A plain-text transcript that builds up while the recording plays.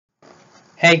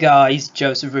Hey guys,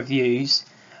 Joseph Reviews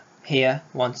here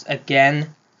once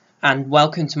again, and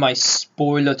welcome to my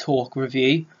spoiler talk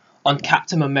review on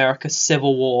Captain America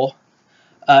Civil War.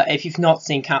 If you've not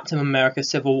seen Captain America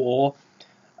Civil War,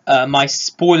 my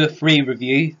spoiler-free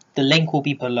review, the link will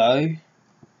be below.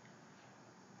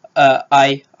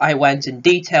 I went in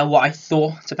detail what I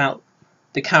thought about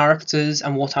the characters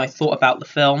and what I thought about the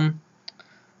film.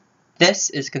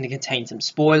 This is going to contain some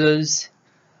spoilers.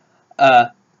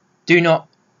 Do not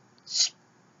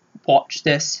watch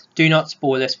this. Do not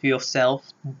spoil this for yourself.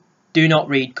 Do not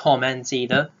read comments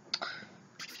either.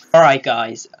 Alright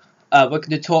guys, we're going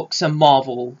to talk some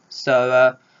Marvel.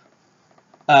 So,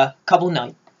 a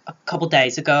couple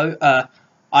days ago,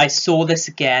 I saw this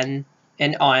again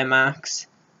in IMAX,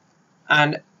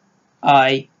 and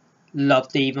I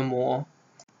loved it even more.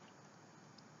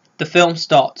 The film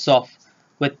starts off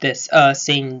with this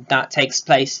scene that takes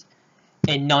place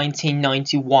in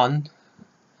 1991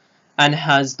 and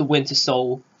has the Winter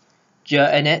Soldier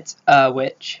in it,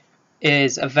 which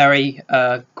is a very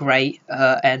great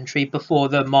entry before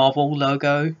the Marvel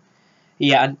logo.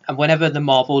 Yeah, and whenever the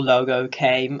Marvel logo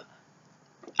came,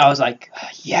 I was like,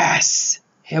 yes,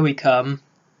 here we come.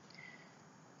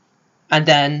 And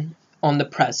then on the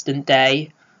present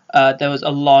day, there was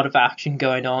a lot of action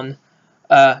going on.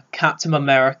 Captain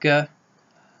America,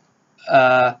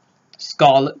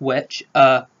 Scarlet Witch,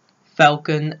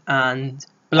 Falcon, and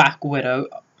Black Widow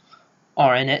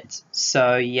are in it.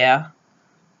 So yeah,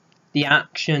 the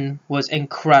action was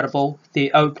incredible.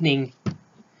 The opening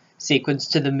sequence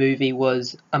to the movie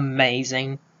was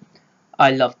amazing.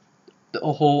 I loved the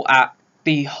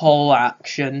whole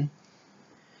action.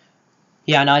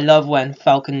 Yeah, and I love when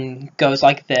Falcon goes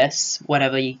like this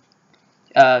whenever he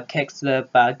kicks the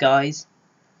bad guys.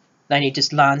 Then he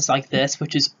just lands like this,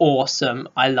 which is awesome.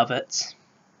 I love it.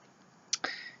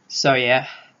 So yeah.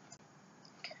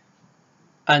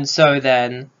 And so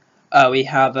then we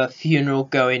have a funeral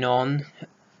going on.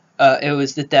 It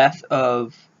was the death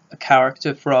of a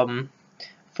character from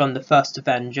the first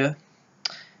Avenger.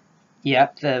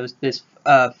 Yep, there was this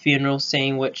funeral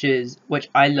scene which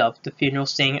I loved. The funeral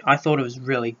scene, I thought it was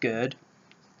really good.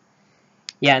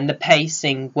 Yeah, and the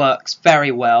pacing works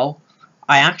very well.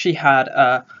 I actually had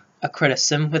a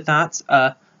criticism with that.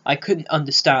 I couldn't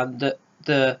understand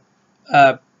the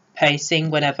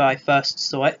pacing whenever I first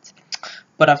saw it,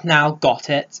 but I've now got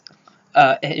it.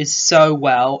 It is so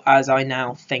well as I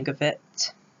now think of it.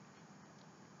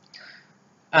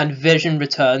 And Vision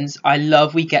returns. I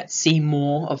love we get to see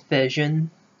more of Vision.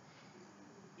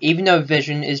 Even though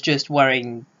Vision is just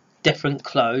wearing different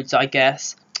clothes, I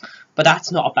guess. But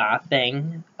that's not a bad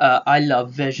thing. I love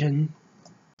Vision.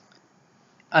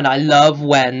 And I love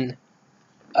when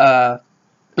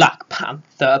Black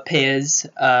Panther appears.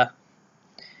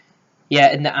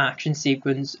 Yeah, in the action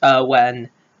sequence when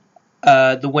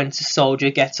the Winter Soldier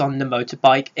gets on the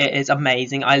motorbike. It is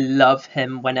amazing. I love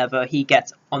him whenever he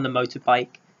gets on the motorbike.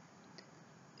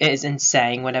 It is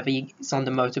insane whenever he's on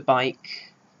the motorbike.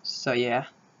 So yeah.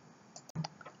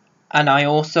 And I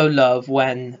also love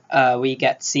when we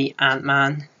get to see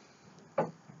Ant-Man.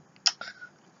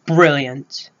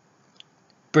 Brilliant.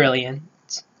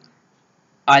 Brilliant.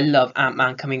 I love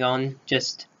Ant-Man coming on,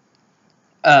 just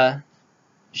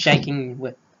shaking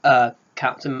with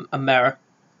Captain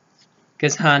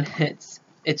America's hand.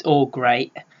 It's all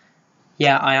great.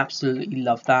 Yeah, I absolutely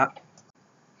love that.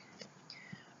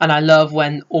 And I love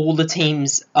when all the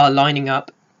teams are lining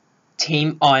up.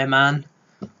 Team Iron Man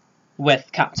with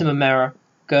Captain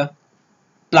America,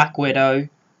 Black Widow,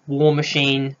 War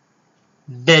Machine,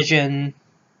 Vision,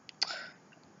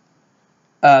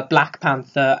 Black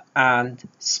Panther, and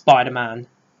Spider-Man.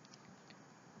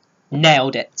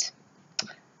 Nailed it.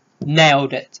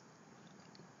 Nailed it.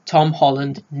 Tom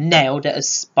Holland nailed it as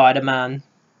Spider-Man.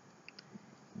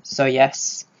 So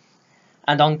yes.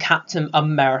 And on Captain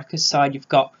America's side, you've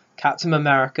got Captain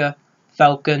America,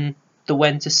 Falcon, the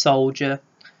Winter Soldier,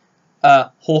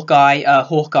 Hawkeye.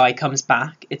 Hawkeye comes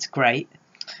back. It's great.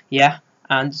 Yeah.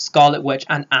 And Scarlet Witch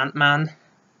and Ant-Man.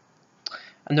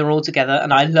 And they're all together.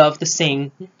 And I love the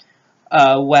scene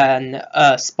when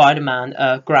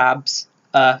Spider-Man grabs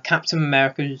Captain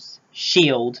America's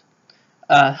shield.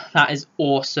 That is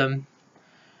awesome.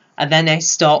 And then they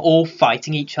start all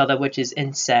fighting each other, which is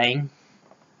insane.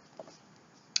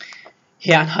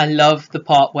 Yeah, and I love the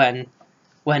part when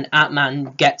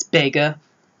Ant-Man gets bigger.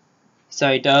 So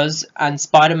he does. And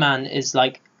Spider-Man is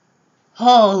like,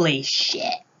 holy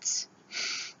shit.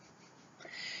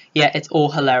 Yeah, it's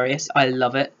all hilarious. I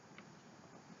love it.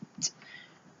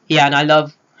 Yeah, and I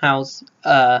love how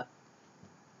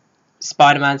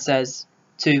Spider-Man says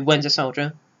to Winter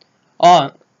Soldier,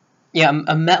 oh, Yeah,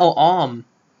 a metal arm.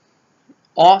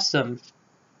 Awesome.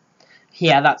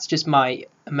 Yeah, that's just my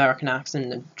American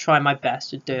accent and try my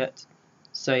best to do it.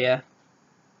 So yeah.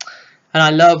 And I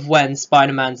love when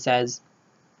Spider-Man says,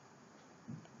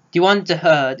 "Do you want to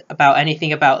heard about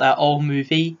anything about that old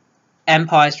movie,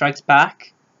 Empire Strikes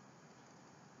Back?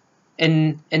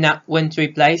 In that wintry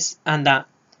place and that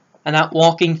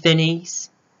walking thinnies?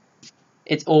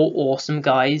 It's all awesome,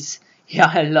 guys." Yeah,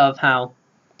 I love how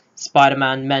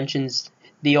Spider-Man mentions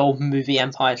the old movie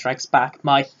Empire Strikes Back,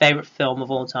 my favourite film of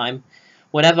all time.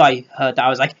 Whenever I heard that, I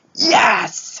was like,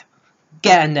 yes!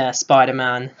 Get in there,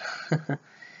 Spider-Man.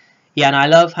 Yeah, and I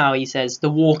love how he says, the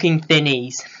walking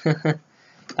thinnies.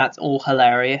 That's all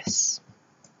hilarious.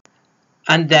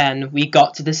 And then we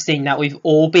got to the scene that we've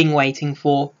all been waiting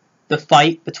for, the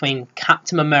fight between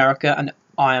Captain America and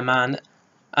Iron Man,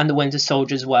 and the Winter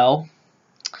Soldier as well.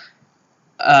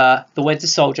 The Winter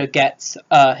Soldier gets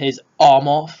his arm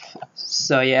off,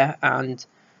 so yeah, and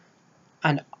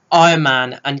Iron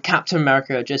Man and Captain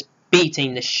America are just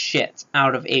beating the shit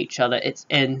out of each other. It's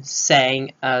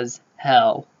insane as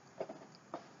hell.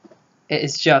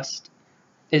 It's just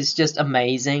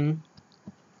amazing.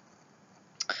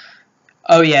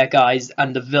 Oh yeah, guys,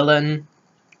 and the villain.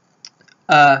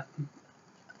 I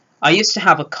used to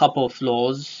have a couple of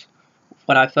flaws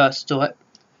when I first saw it,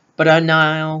 but I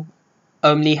now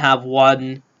only have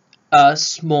one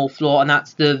small flaw, and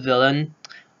that's the villain.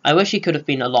 I wish he could have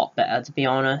been a lot better, to be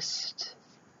honest.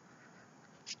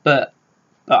 But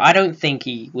I don't think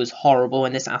he was horrible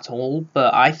in this at all,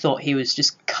 but I thought he was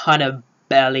just kind of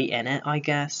barely in it, I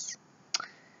guess.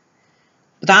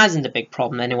 But that isn't a big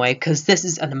problem anyway, because this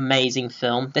is an amazing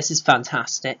film. This is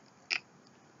fantastic.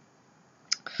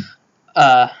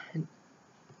 Yeah,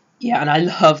 and I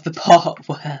love the part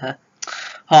where,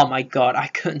 oh my god, I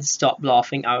couldn't stop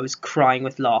laughing. I was crying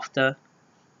with laughter.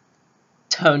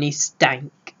 Tony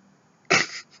Stank.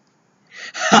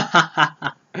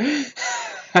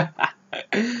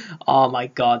 Oh my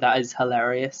god, that is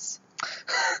hilarious.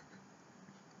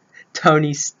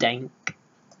 Tony Stank.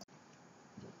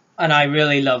 And I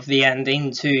really love the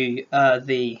ending to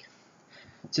the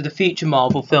future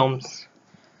Marvel films,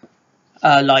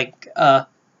 like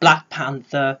Black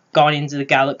Panther, Guardians of the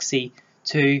Galaxy,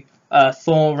 to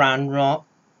Thor Ragnarok,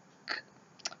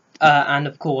 and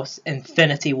of course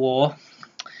Infinity War,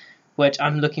 which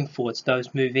I'm looking forward to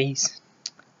those movies.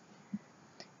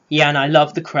 Yeah, and I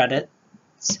love the credits.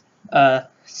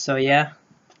 So yeah,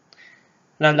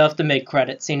 and I love the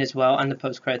mid-credit scene as well, and the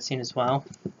post-credit scene as well.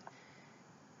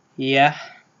 Yeah.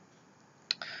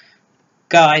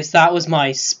 Guys, that was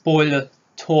my spoiler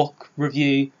talk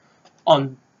review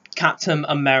on Captain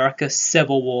America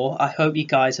Civil War. I hope you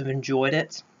guys have enjoyed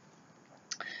it.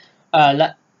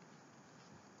 Let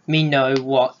me know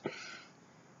what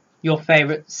your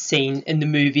favourite scene in the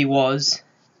movie was.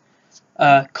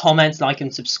 Comment, like,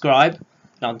 and subscribe.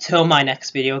 And until my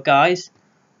next video, guys,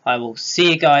 I will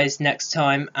see you guys next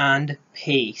time, and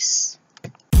peace.